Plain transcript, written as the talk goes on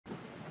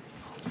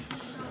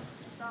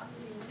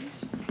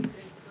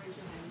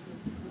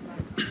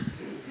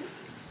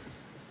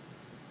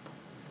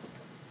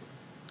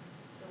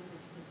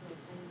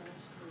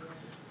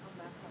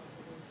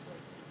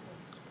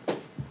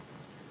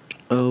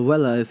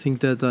Well, I think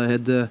that I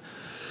had the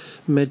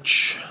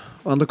match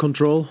under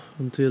control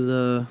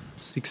until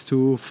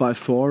 6-2,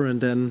 5-4, and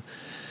then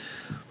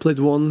played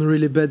one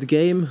really bad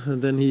game,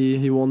 and then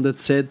he won that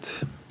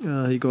set.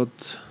 He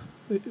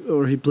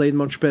played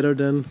much better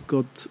then,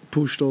 got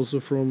pushed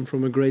also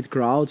from a great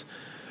crowd.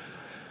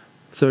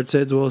 Third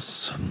set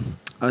was,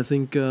 I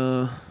think,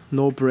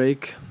 no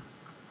break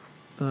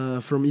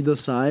from either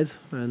side,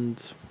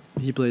 and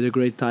he played a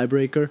great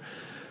tiebreaker.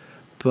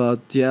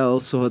 But yeah, I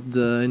also had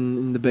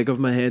in the back of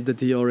my head that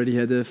he already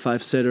had a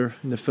five-setter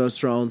in the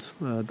first round,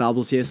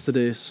 doubles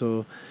yesterday.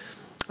 So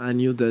I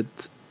knew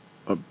that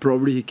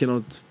probably he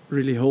cannot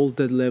really hold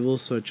that level.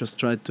 So I just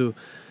tried to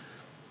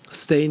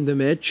stay in the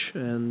match,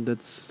 and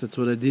that's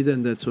what I did,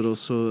 and that's what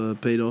also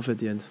paid off at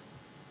the end.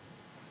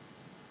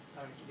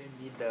 You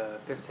didn't need the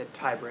fifth set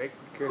tiebreak.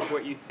 I'm curious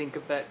what you think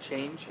of that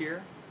change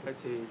here.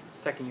 That's the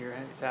second year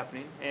it's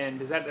happening. And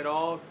does that at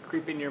all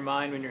creep in your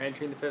mind when you're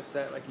entering the fifth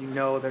set? Like, you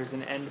know there's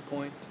an end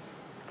point?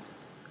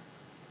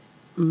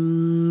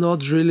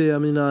 Not really. I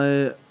mean,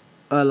 I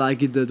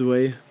like it that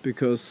way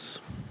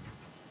because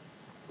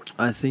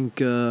I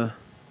think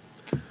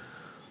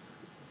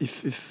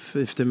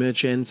if the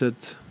match ends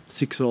at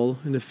 6-all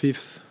in the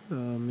fifth,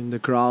 in the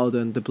crowd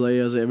and the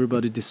players,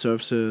 everybody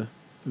deserves a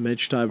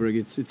match tiebreak.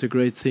 It's a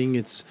great thing.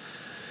 It's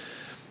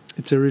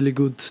a really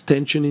good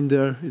tension in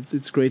there.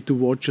 It's great to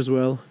watch as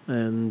well,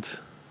 and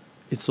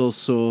it's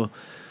also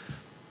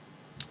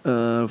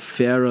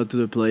fairer to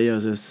the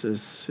players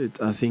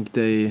I think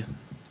they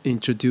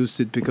introduced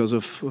it because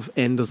of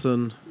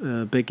Anderson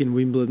back in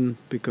Wimbledon.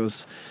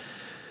 Because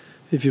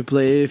if you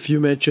play a few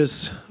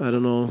matches, I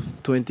don't know,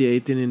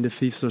 2018 in the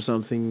fifth or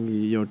something,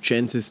 your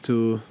chances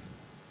to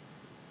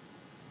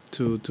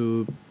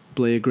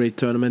play a great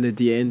tournament at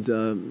the end,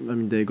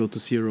 they go to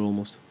zero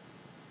almost.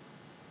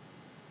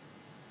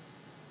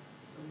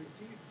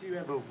 Do you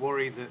ever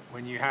worry that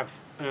when you have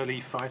early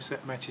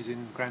five-set matches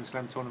in Grand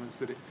Slam tournaments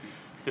that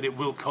it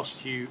will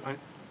cost you, at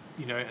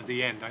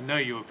the end? I know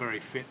you're very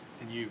fit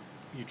and you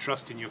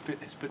trust in your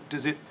fitness, but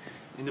does it,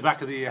 in the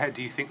back of your head,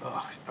 do you think,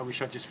 oh, I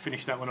wish I'd just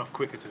finished that one off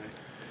quicker today?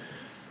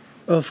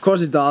 Of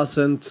course it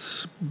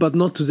does, but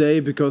not today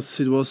because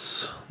it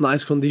was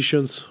nice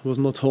conditions, was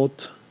not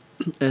hot,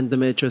 and the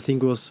match I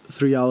think was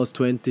 3 hours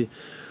 20.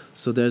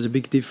 So there's a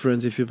big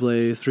difference if you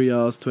play 3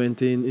 hours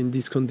 20 in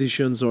these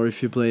conditions, or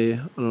if you play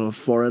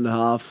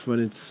 4.5 when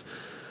it's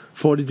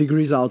 40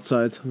 degrees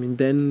outside. I mean,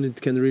 then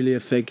it can really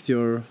affect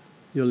your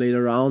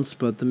later rounds.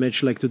 But the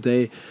match like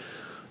today,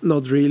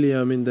 not really.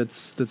 I mean,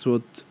 that's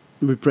what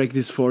we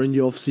practice for in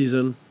the off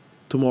season.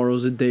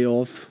 Tomorrow's a day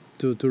off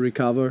to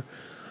recover.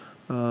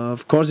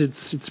 Of course,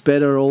 it's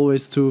better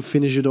always to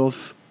finish it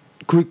off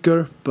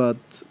quicker,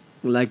 but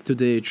like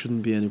today, it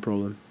shouldn't be any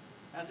problem.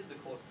 How did the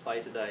court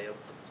play today?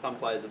 Some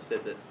players have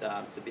said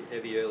that it's a bit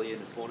heavy early in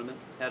the tournament.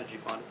 How did you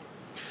find it?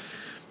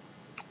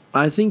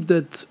 I think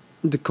that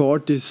the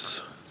court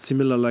is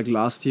similar like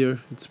last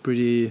year. It's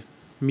pretty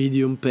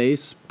medium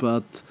pace,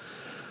 but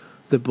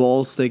the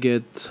balls, they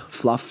get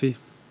fluffy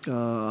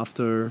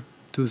after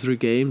 2-3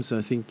 games.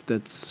 I think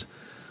that's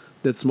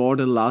more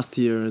than last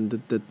year,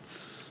 and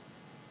that's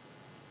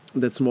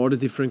more the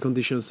different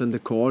conditions than the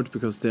court,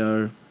 because they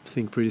are, I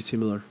think, pretty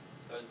similar.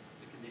 So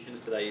the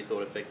conditions today you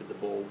thought affected the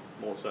ball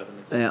more so than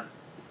the court? Yeah.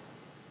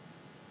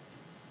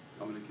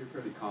 Dominic, you're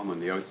fairly calm on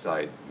the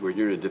outside. When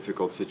you're in a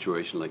difficult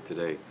situation like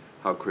today,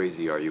 how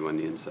crazy are you on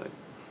the inside?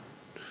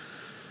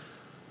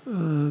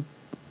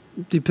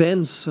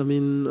 Depends. I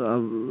mean,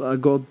 I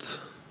got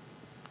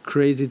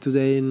crazy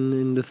today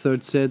in the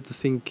third set. I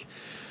think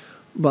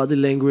body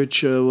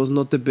language was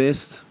not the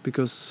best,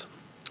 because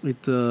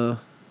it, of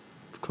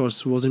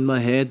course, was in my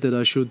head that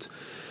I should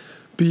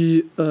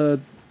be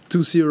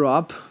 2-0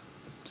 up,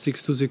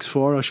 6-2,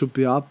 6-4. I should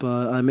be up.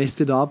 I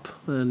messed it up,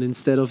 and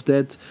instead of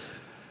that,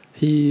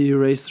 he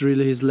raised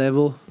really his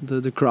level.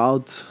 The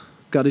crowd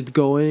got it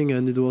going,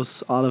 and it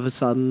was all of a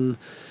sudden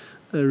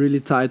a really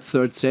tight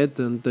third set,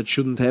 and that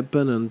shouldn't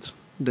happen, and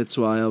that's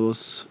why I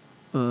was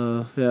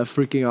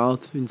freaking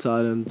out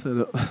inside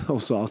and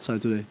also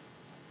outside today.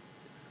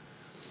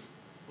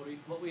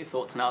 What were your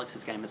thoughts on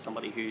Alex's game as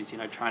somebody who's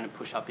trying to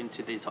push up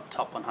into the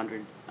top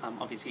 100?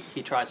 Obviously,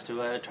 he tries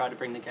to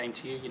bring the game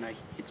to you. He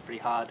hits pretty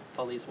hard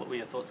volleys. What were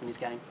your thoughts on his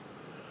game?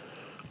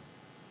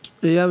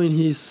 Yeah, I mean,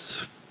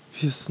 he's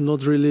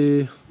not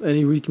really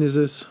any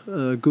weaknesses.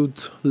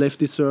 Good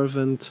lefty serve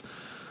and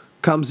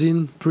comes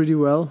in pretty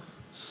well.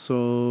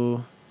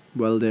 So,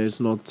 well,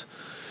 there's not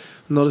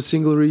a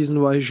single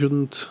reason why he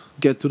shouldn't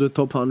get to the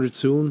top 100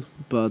 soon.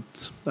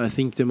 But I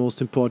think the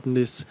most important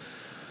is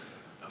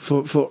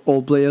for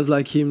all players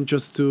like him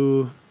just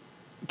to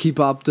keep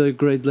up the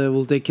great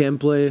level they can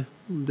play.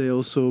 They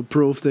also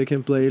prove they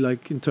can play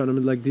like in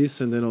tournament like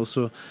this, and then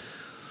also,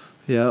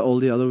 all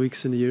the other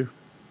weeks in the year.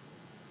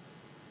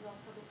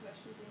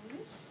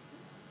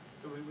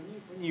 So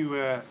when you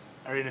are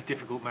in a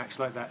difficult match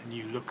like that and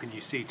you look and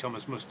you see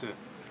Thomas Muster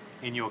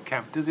in your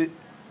camp, does it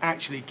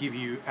actually give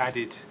you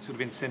added sort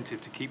of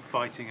incentive to keep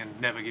fighting and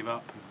never give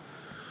up?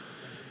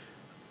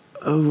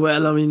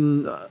 Well, I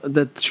mean,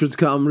 that should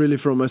come really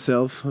from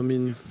myself. I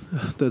mean,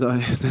 that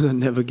I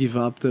never give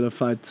up, that I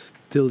fight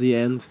till the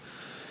end.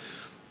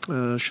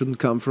 Shouldn't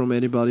come from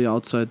anybody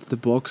outside the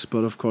box,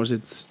 but of course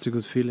it's a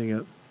good feeling.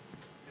 Yeah.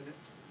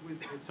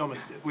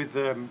 With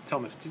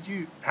Thomas,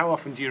 how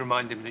often do you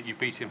remind him that you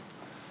beat him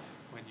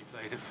when you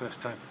played it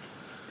first time?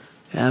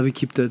 Yeah, we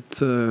keep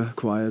that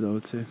quiet, I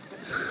would say.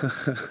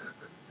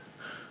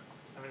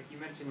 You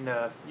mentioned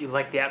you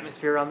like the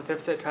atmosphere on the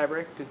fifth set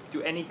tiebreak.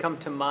 Do any come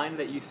to mind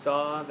that you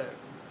saw that,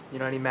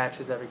 any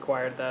matches that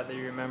required that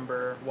you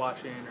remember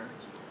watching or?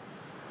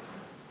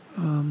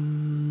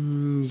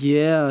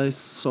 Yeah, I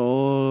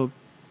saw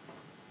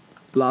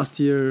last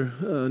year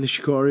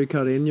Nishikori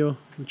Carreño,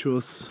 which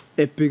was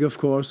epic, of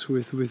course,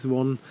 with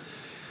one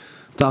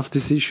tough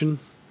decision.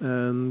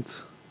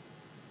 And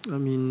I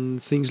mean,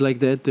 things like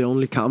that, they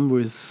only come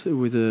with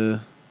a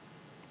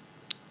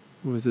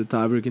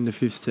tiebreak in the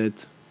fifth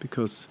set,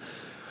 because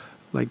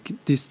like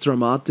this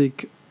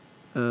dramatic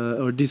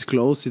or this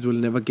close, it will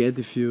never get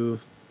if you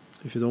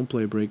don't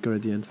play a breaker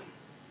at the end.